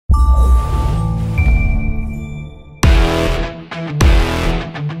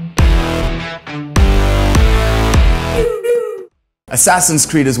Assassin's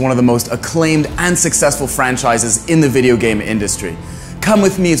Creed is one of the most acclaimed and successful franchises in the video game industry. Come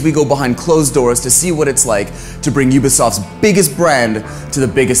with me as we go behind closed doors to see what it's like to bring Ubisoft's biggest brand to the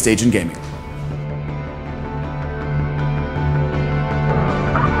biggest stage in gaming.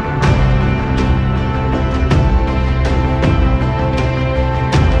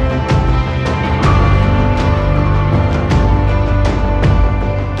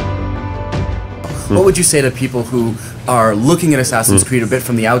 What would you say to people who are looking at Assassin's Creed a bit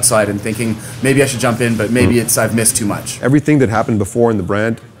from the outside and thinking, maybe I should jump in, but maybe I've missed too much? Everything that happened before in the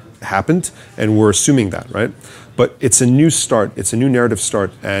brand happened, and we're assuming that, right? But it's a new start, it's a new narrative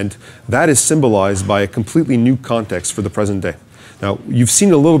start, and that is symbolized by a completely new context for the present day. Now, you've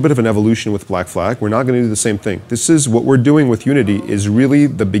seen a little bit of an evolution with Black Flag. We're not going to do the same thing. This is what we're doing with Unity is really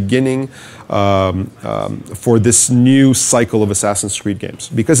the beginning for this new cycle of Assassin's Creed games.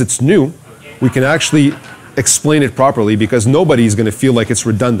 Because it's new, we can actually explain it properly because nobody's going to feel like it's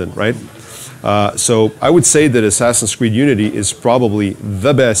redundant, right? So I would say that Assassin's Creed Unity is probably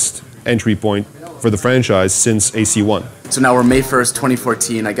the best entry point for the franchise since AC1. So now we're May 1st,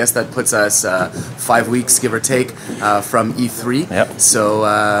 2014. I guess that puts us 5 weeks, give or take, from E3. Yep. So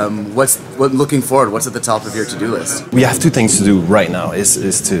looking forward, what's at the top of your to-do list? We have two things to do right now,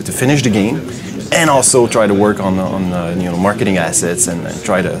 is to finish the game and also try to work on marketing assets and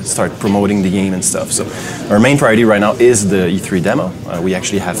try to start promoting the game and stuff. So our main priority right now is the E3 demo. We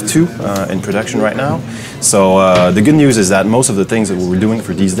actually have two in production right now. So the good news is that most of the things that we're doing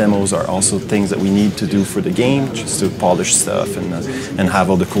for these demos are also things that we need to do for the game, just to polish stuff and have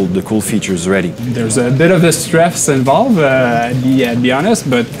all the cool features ready. There's a bit of a stress involved, to be honest,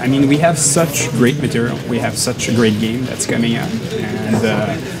 but I mean, we have such great material. We have such a great game that's coming out, and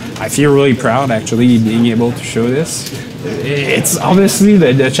I feel really proud actually being able to show this. It's obviously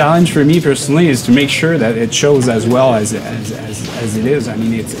the challenge for me personally is to make sure that it shows as well as it is. I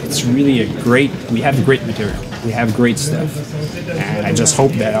mean, it's really we have great material. We have great stuff. And I just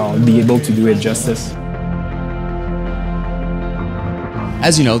hope that I'll be able to do it justice.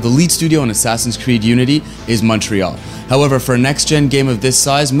 As you know, the lead studio on Assassin's Creed Unity is Montreal. However, for a next-gen game of this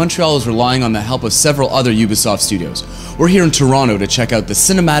size, Montreal is relying on the help of several other Ubisoft studios. We're here in Toronto to check out the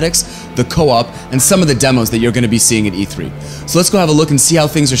cinematics, the co-op, and some of the demos that you're going to be seeing at E3. So let's go have a look and see how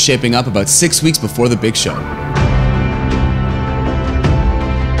things are shaping up about 6 weeks before the big show.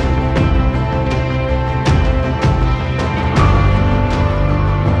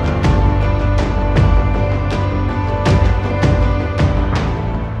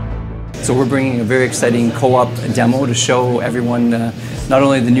 So we're bringing a very exciting co-op demo to show everyone not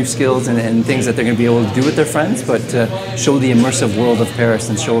only the new skills and things that they're going to be able to do with their friends, but show the immersive world of Paris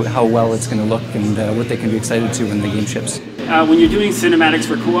and show how well it's going to look and what they can be excited to when the game ships. When you're doing cinematics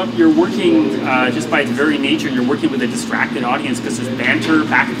for co-op, you're working, just by its very nature, you're working with a distracted audience because there's banter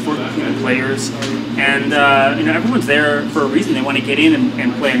back and forth between the players. And everyone's there for a reason. They want to get in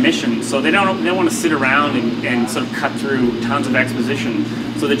and play a mission. So they don't want to sit around and sort of cut through tons of exposition.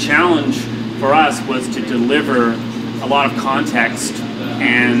 So the challenge for us was to deliver a lot of context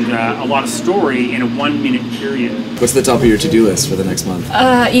and a lot of story in a 1 minute period. What's the top of your to-do list for the next month?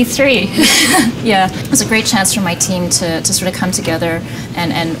 E3. Yeah, it was a great chance for my team to sort of come together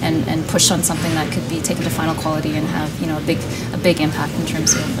and push on something that could be taken to final quality and have a big impact in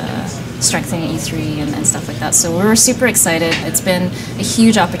terms of strengthening E3 and stuff like that. So we're super excited. It's been a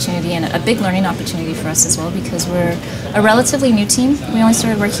huge opportunity and a big learning opportunity for us as well because we're a relatively new team. We only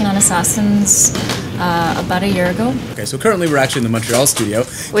started working on Assassins about a year ago. Okay, so currently we're actually in the Montreal studio.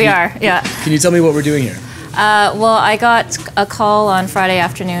 Yeah. Can you tell me what we're doing here? Well, I got a call on Friday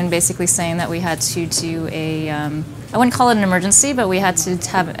afternoon basically saying that we had to do I wouldn't call it an emergency, but we had to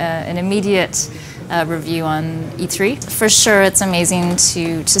have an immediate review on E3. For sure, it's amazing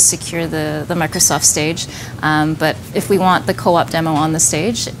to secure the Microsoft stage, but if we want the co-op demo on the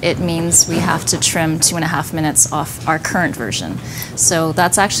stage, it means we have to trim 2.5 minutes off our current version. So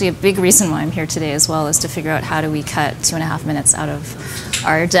that's actually a big reason why I'm here today as well, is to figure out how do we cut 2.5 minutes out of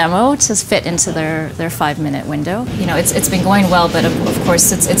our demo to fit into their 5-minute window. It's been going well, but of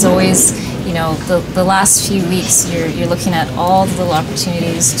course it's always, the last few weeks you're looking at all the little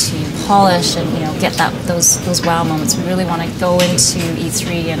opportunities to polish and get those wow moments. We really want to go into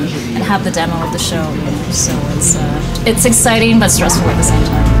E3 and have the demo of the show. So it's exciting but stressful at the same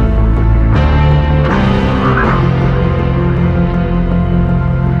time.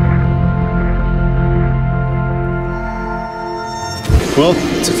 Well,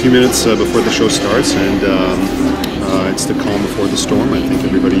 it's a few minutes before the show starts, and it's the calm before the storm. I think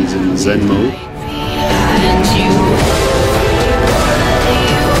everybody's in Zen mode.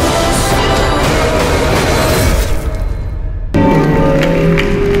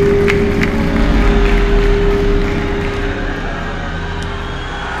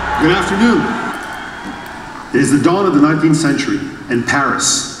 afternoon. It is the dawn of the 19th century, and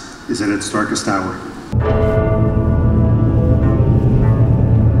Paris is at its darkest hour.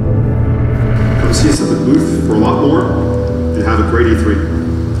 Come see us at the booth for a lot more, and have a great E3.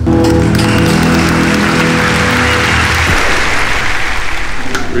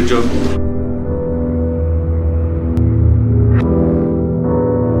 Great job.